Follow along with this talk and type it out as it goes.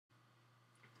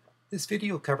This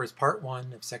video covers Part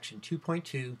 1 of Section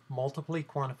 2.2, Multiply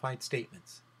Quantified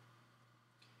Statements.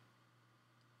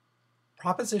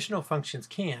 Propositional functions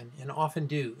can, and often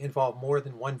do, involve more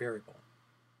than one variable.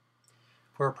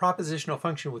 For a propositional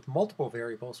function with multiple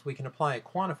variables, we can apply a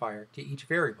quantifier to each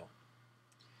variable.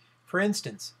 For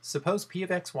instance, suppose p of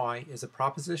xy is a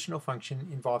propositional function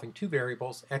involving two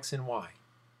variables, x and y.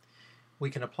 We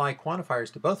can apply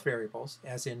quantifiers to both variables,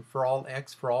 as in for all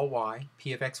x for all y,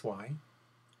 p of xy,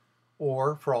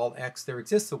 or for all x there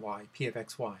exists a y, p of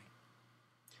xy.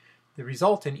 The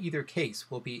result in either case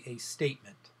will be a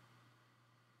statement.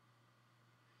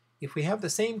 If we have the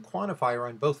same quantifier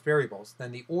on both variables,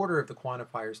 then the order of the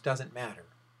quantifiers doesn't matter.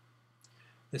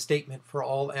 The statement for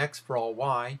all x for all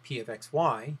y, p of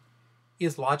xy,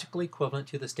 is logically equivalent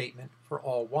to the statement for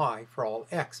all y for all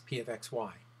x, p of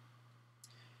xy.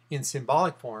 In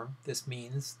symbolic form, this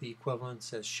means the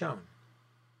equivalence as shown.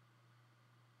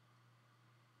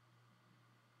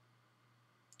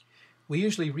 We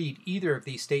usually read either of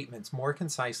these statements more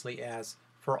concisely as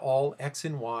for all x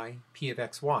and y, p of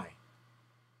xy.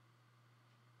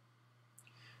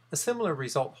 A similar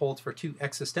result holds for two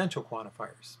existential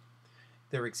quantifiers.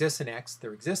 There exists an x,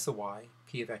 there exists a y,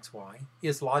 p of xy,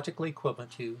 is logically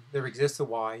equivalent to there exists a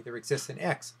y, there exists an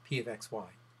x, p of xy.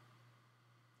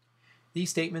 These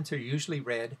statements are usually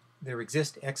read there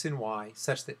exist x and y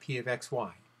such that p of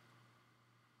xy.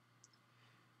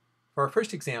 For our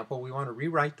first example, we want to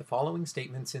rewrite the following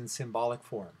statements in symbolic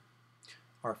form.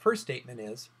 Our first statement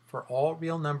is, for all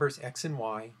real numbers x and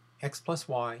y, x plus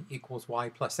y equals y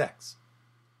plus x.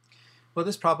 Well,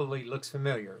 this probably looks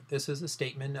familiar. This is a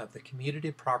statement of the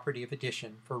commutative property of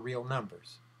addition for real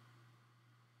numbers.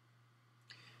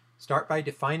 Start by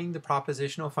defining the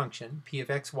propositional function p of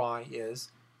xy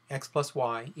is x plus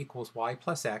y equals y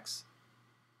plus x,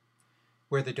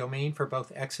 where the domain for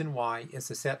both x and y is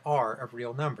the set R of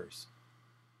real numbers.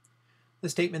 The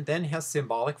statement then has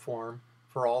symbolic form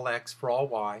for all x for all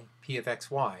y, p of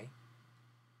xy.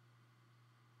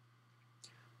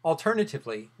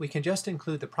 Alternatively, we can just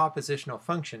include the propositional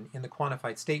function in the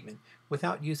quantified statement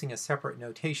without using a separate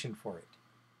notation for it.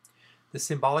 The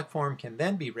symbolic form can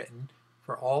then be written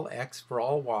for all x for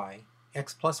all y,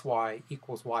 x plus y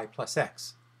equals y plus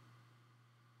x.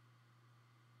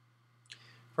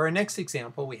 For our next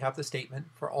example, we have the statement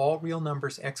for all real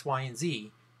numbers x, y, and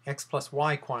z, x plus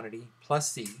y quantity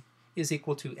plus z is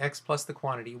equal to x plus the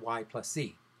quantity y plus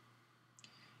z.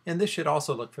 And this should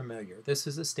also look familiar. This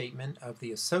is a statement of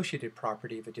the associative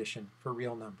property of addition for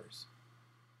real numbers.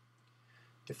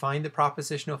 Define the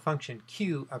propositional function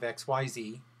q of x, y,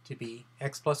 z to be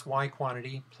x plus y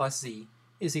quantity plus z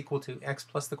is equal to x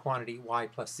plus the quantity y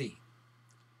plus z,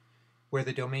 where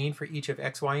the domain for each of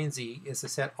x, y, and z is the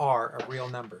set R of real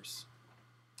numbers.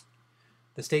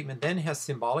 The statement then has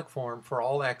symbolic form for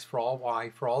all x for all y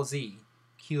for all z,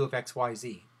 q of x, y,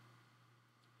 z.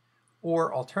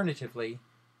 Or alternatively,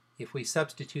 if we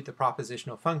substitute the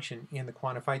propositional function in the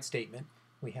quantified statement,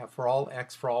 we have for all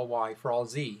x for all y for all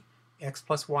z, x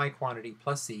plus y quantity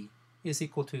plus z is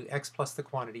equal to x plus the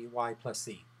quantity y plus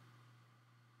z.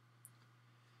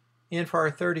 And for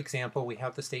our third example, we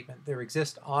have the statement there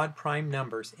exist odd prime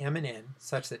numbers m and n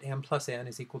such that m plus n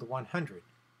is equal to 100.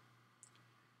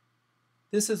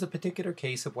 This is a particular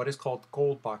case of what is called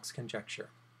Goldbach's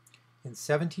conjecture. In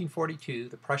 1742,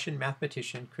 the Prussian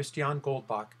mathematician Christian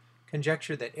Goldbach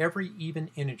conjectured that every even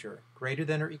integer greater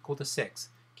than or equal to 6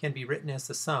 can be written as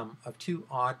the sum of two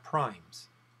odd primes.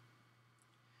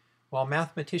 While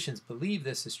mathematicians believe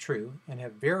this is true and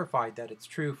have verified that it's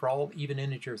true for all even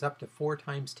integers up to 4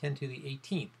 times 10 to the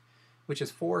 18th, which is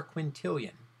 4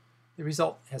 quintillion, the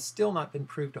result has still not been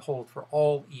proved to hold for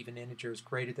all even integers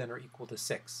greater than or equal to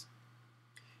 6.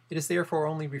 It is therefore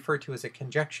only referred to as a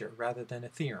conjecture rather than a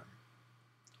theorem.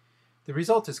 The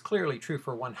result is clearly true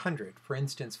for 100. For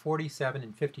instance, 47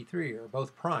 and 53 are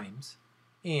both primes,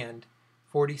 and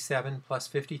 47 plus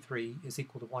 53 is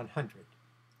equal to 100.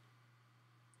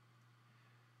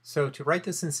 So to write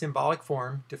this in symbolic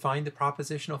form, define the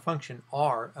propositional function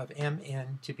R of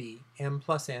mn to be m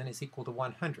plus n is equal to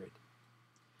 100,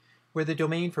 where the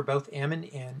domain for both m and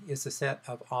n is the set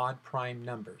of odd prime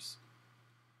numbers.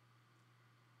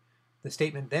 The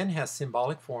statement then has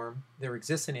symbolic form, there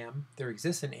exists an m, there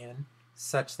exists an n,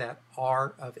 such that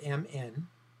R of mn,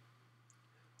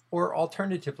 or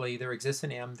alternatively, there exists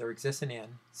an m, there exists an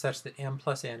n, such that m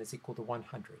plus n is equal to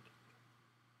 100.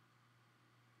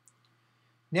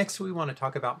 Next, we want to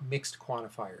talk about mixed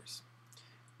quantifiers.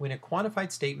 When a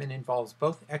quantified statement involves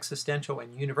both existential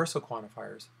and universal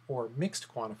quantifiers, or mixed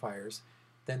quantifiers,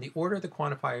 then the order of the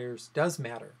quantifiers does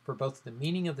matter for both the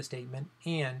meaning of the statement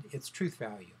and its truth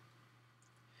value.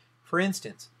 For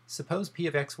instance, Suppose p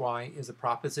of xy is a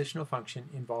propositional function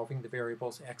involving the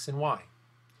variables x and y.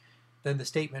 Then the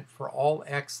statement for all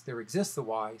x there exists a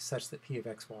y such that p of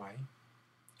xy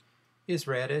is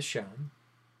read as shown.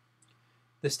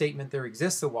 The statement there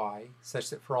exists a y such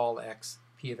that for all x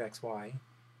p of xy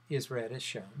is read as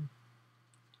shown.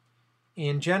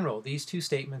 In general, these two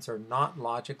statements are not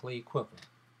logically equivalent.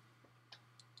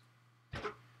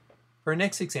 For our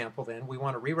next example, then, we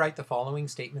want to rewrite the following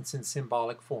statements in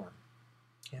symbolic form,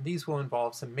 and these will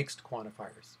involve some mixed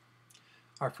quantifiers.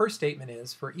 Our first statement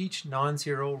is, for each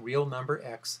non-zero real number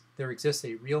x, there exists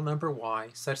a real number y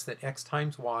such that x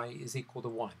times y is equal to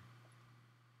 1.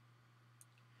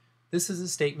 This is a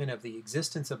statement of the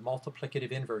existence of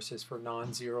multiplicative inverses for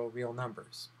non-zero real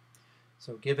numbers.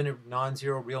 So given a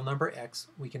non-zero real number x,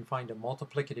 we can find a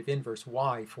multiplicative inverse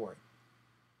y for it.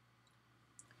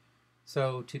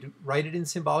 So to write it in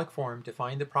symbolic form,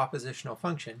 define the propositional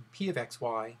function p of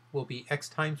xy will be x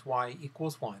times y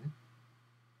equals 1.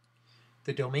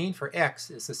 The domain for x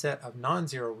is the set of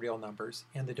non-zero real numbers,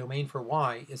 and the domain for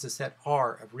y is a set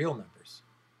R of real numbers.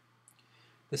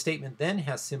 The statement then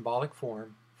has symbolic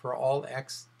form, for all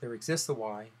x there exists a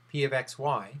y, p of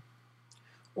xy,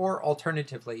 or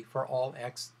alternatively, for all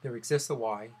x there exists a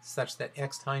y such that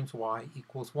x times y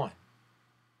equals 1.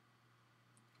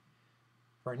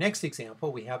 For our next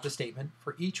example, we have the statement,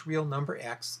 for each real number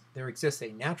x there exists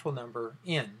a natural number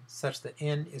n such that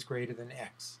n is greater than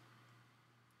x.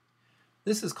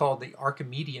 This is called the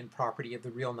Archimedean property of the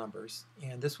real numbers,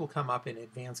 and this will come up in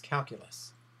advanced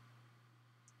calculus.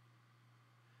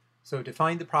 So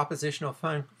define the propositional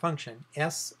function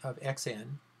s of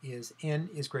xn is n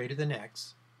is greater than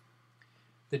x.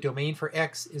 The domain for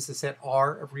x is the set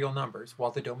R of real numbers,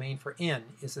 while the domain for n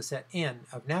is the set n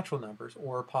of natural numbers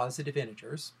or positive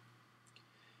integers.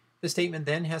 The statement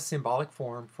then has symbolic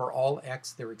form, for all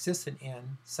x there exists an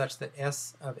n such that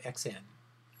s of xn.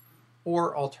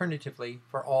 Or alternatively,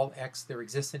 for all x there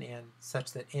exists an n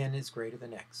such that n is greater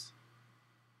than x.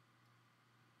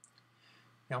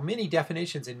 Now, many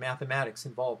definitions in mathematics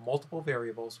involve multiple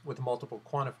variables with multiple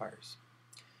quantifiers.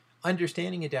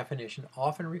 Understanding a definition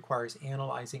often requires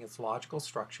analyzing its logical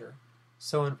structure,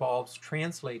 so involves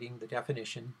translating the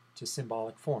definition to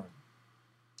symbolic form.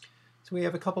 So we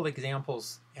have a couple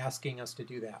examples asking us to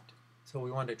do that. So we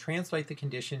want to translate the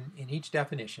condition in each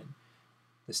definition,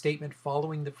 the statement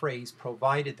following the phrase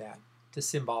provided that, to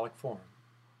symbolic form.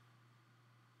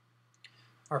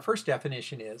 Our first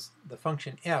definition is, the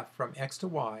function f from x to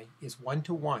y is 1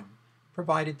 to 1,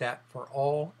 provided that for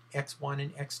all x1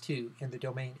 and x2 in the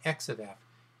domain x of f,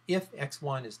 if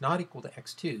x1 is not equal to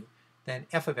x2, then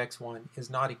f of x1 is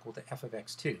not equal to f of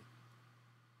x2.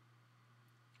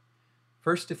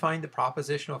 First, define the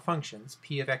propositional functions.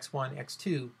 P of x1,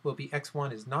 x2 will be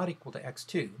x1 is not equal to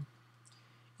x2,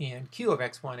 and q of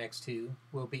x1, x2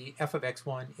 will be f of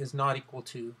x1 is not equal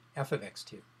to f of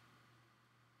x2.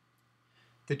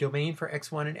 The domain for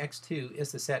x1 and x2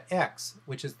 is the set x,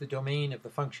 which is the domain of the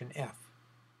function f.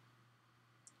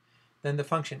 Then the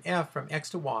function f from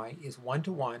x to y is 1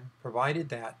 to 1, provided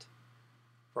that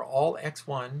for all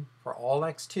x1, for all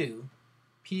x2,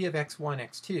 p of x1,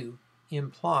 x2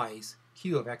 implies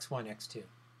q of x1, x2.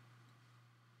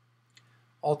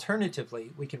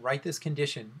 Alternatively, we can write this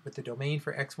condition with the domain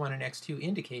for x1 and x2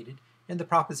 indicated and the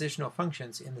propositional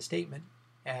functions in the statement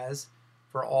as,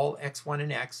 for all x1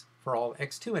 and x, for all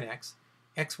x2 and x,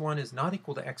 x1 is not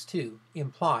equal to x2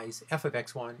 implies f of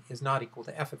x1 is not equal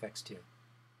to f of x2.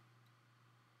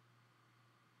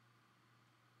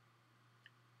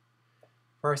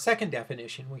 For our second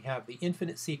definition, we have the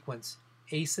infinite sequence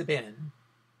a sub n,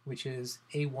 which is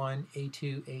a1,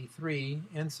 a2, a3,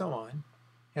 and so on,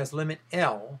 has limit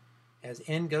L as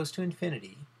n goes to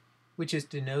infinity, which is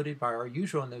denoted by our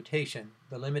usual notation,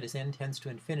 the limit as n tends to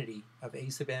infinity of a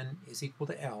sub n is equal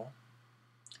to L,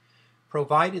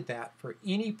 provided that for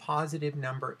any positive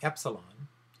number epsilon,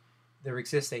 there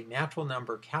exists a natural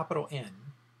number capital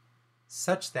N,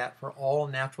 such that for all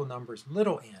natural numbers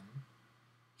little n,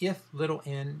 if little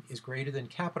n is greater than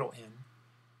capital N,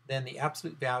 then the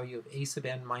absolute value of a sub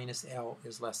n minus L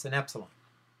is less than epsilon.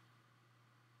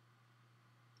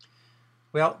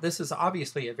 Well, this is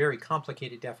obviously a very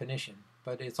complicated definition,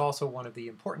 but it's also one of the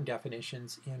important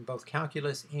definitions in both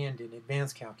calculus and in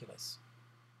advanced calculus.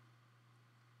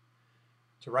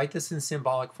 To write this in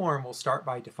symbolic form, we'll start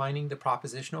by defining the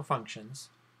propositional functions.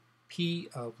 P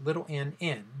of little n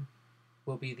n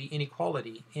will be the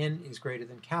inequality n is greater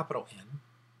than capital N,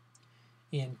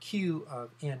 and q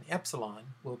of n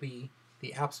epsilon will be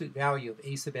the absolute value of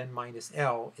a sub n minus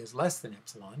L is less than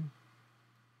epsilon.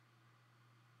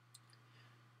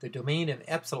 The domain of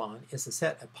epsilon is the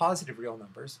set of positive real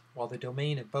numbers, while the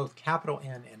domain of both capital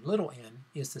N and little n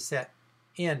is the set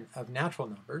n of natural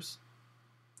numbers.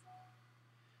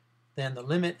 Then the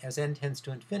limit as n tends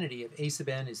to infinity of a sub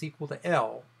n is equal to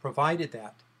L, provided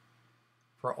that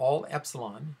for all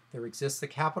epsilon there exists a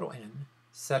capital N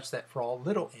such that for all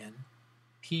little n,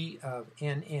 P of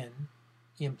nn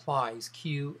implies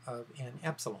Q of n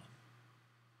epsilon.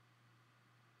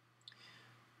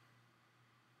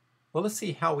 Well, let's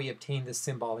see how we obtain this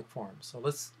symbolic form. So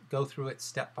let's go through it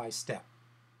step by step.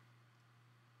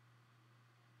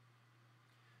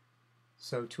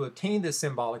 So to obtain this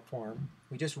symbolic form,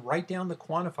 we just write down the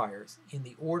quantifiers in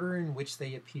the order in which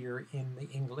they appear in the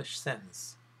English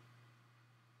sentence.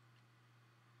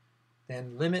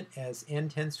 Then limit as n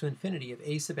tends to infinity of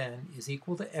a sub n is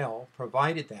equal to L,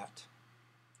 provided that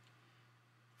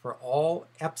for all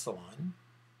epsilon,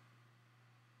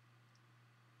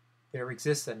 there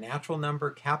exists a natural number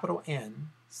capital N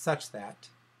such that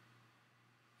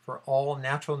for all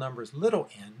natural numbers little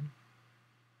n,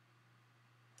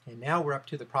 and now we're up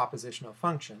to the propositional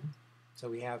function, so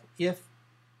we have if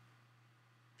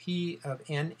P of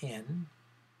nn,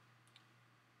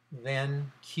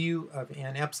 then Q of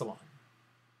n epsilon.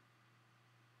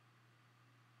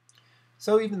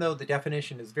 So even though the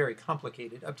definition is very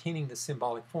complicated, obtaining the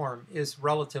symbolic form is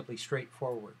relatively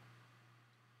straightforward.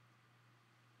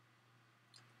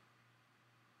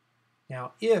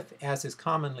 Now, if, as is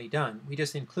commonly done, we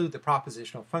just include the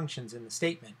propositional functions in the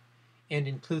statement and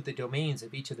include the domains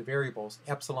of each of the variables,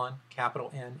 epsilon, capital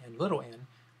N, and little n,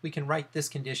 we can write this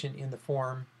condition in the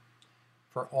form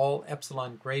for all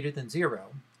epsilon greater than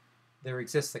 0, there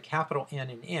exists a capital N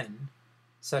in n,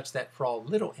 such that for all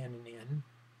little n in n,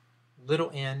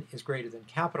 little n is greater than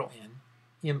capital N,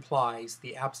 implies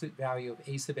the absolute value of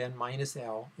a sub n minus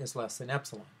L is less than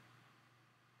epsilon.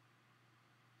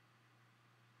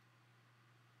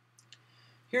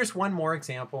 Here's one more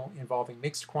example involving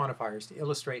mixed quantifiers to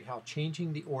illustrate how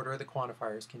changing the order of the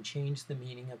quantifiers can change the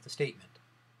meaning of the statement.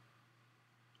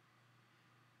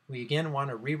 We again want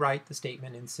to rewrite the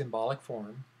statement in symbolic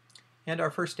form, and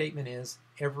our first statement is,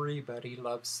 everybody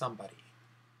loves somebody.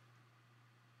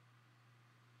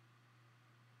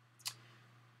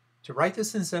 To write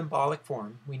this in symbolic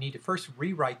form, we need to first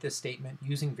rewrite this statement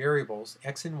using variables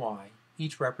x and y,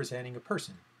 each representing a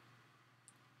person.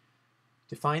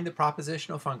 Define the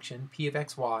propositional function p of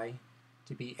xy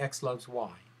to be x loves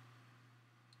y.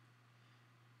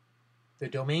 The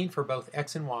domain for both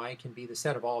x and y can be the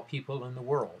set of all people in the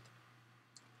world.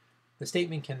 The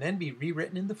statement can then be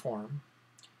rewritten in the form,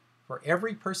 for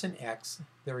every person x,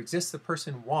 there exists a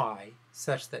person y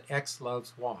such that x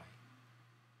loves y.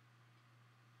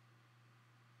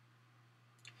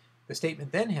 The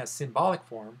statement then has symbolic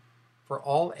form, for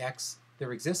all x,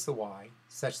 there exists a y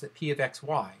such that p of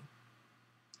xy,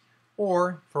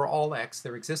 or for all x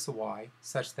there exists a y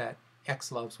such that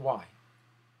x loves y.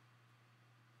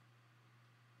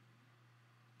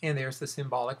 And there's the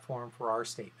symbolic form for our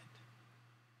statement.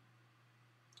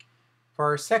 For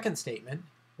our second statement,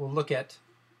 we'll look at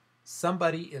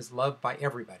somebody is loved by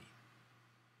everybody.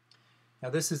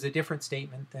 Now this is a different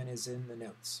statement than is in the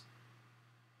notes.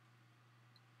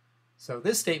 So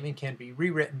this statement can be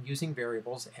rewritten using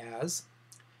variables as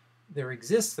there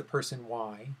exists a person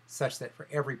y such that for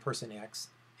every person x,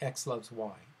 x loves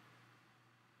y.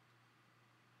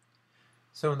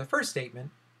 So in the first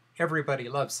statement, everybody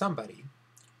loves somebody,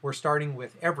 we're starting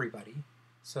with everybody,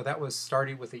 so that was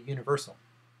started with a universal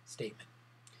statement.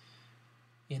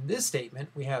 In this statement,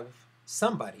 we have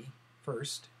somebody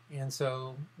first, and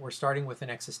so we're starting with an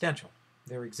existential.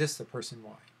 There exists a person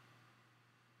y.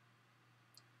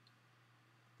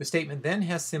 The statement then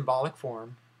has symbolic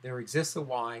form, there exists a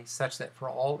y such that for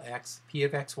all x, p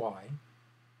of xy,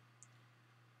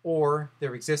 or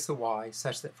there exists a y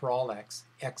such that for all x,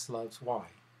 x loves y.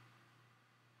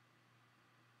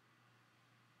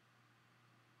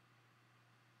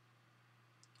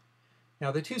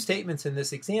 Now the two statements in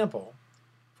this example,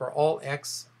 for all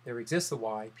x, there exists a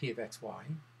y, p of xy,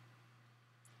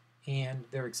 and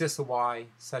there exists a y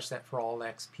such that for all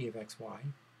x, p of xy,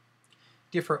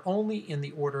 differ only in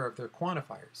the order of their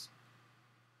quantifiers.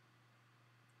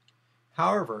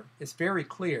 However, it's very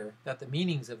clear that the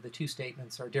meanings of the two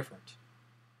statements are different.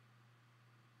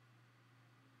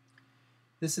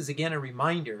 This is again a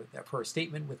reminder that for a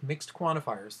statement with mixed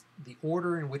quantifiers, the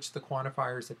order in which the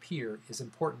quantifiers appear is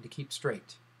important to keep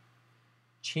straight.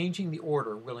 Changing the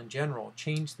order will in general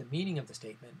change the meaning of the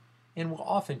statement and will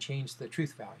often change the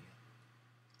truth value.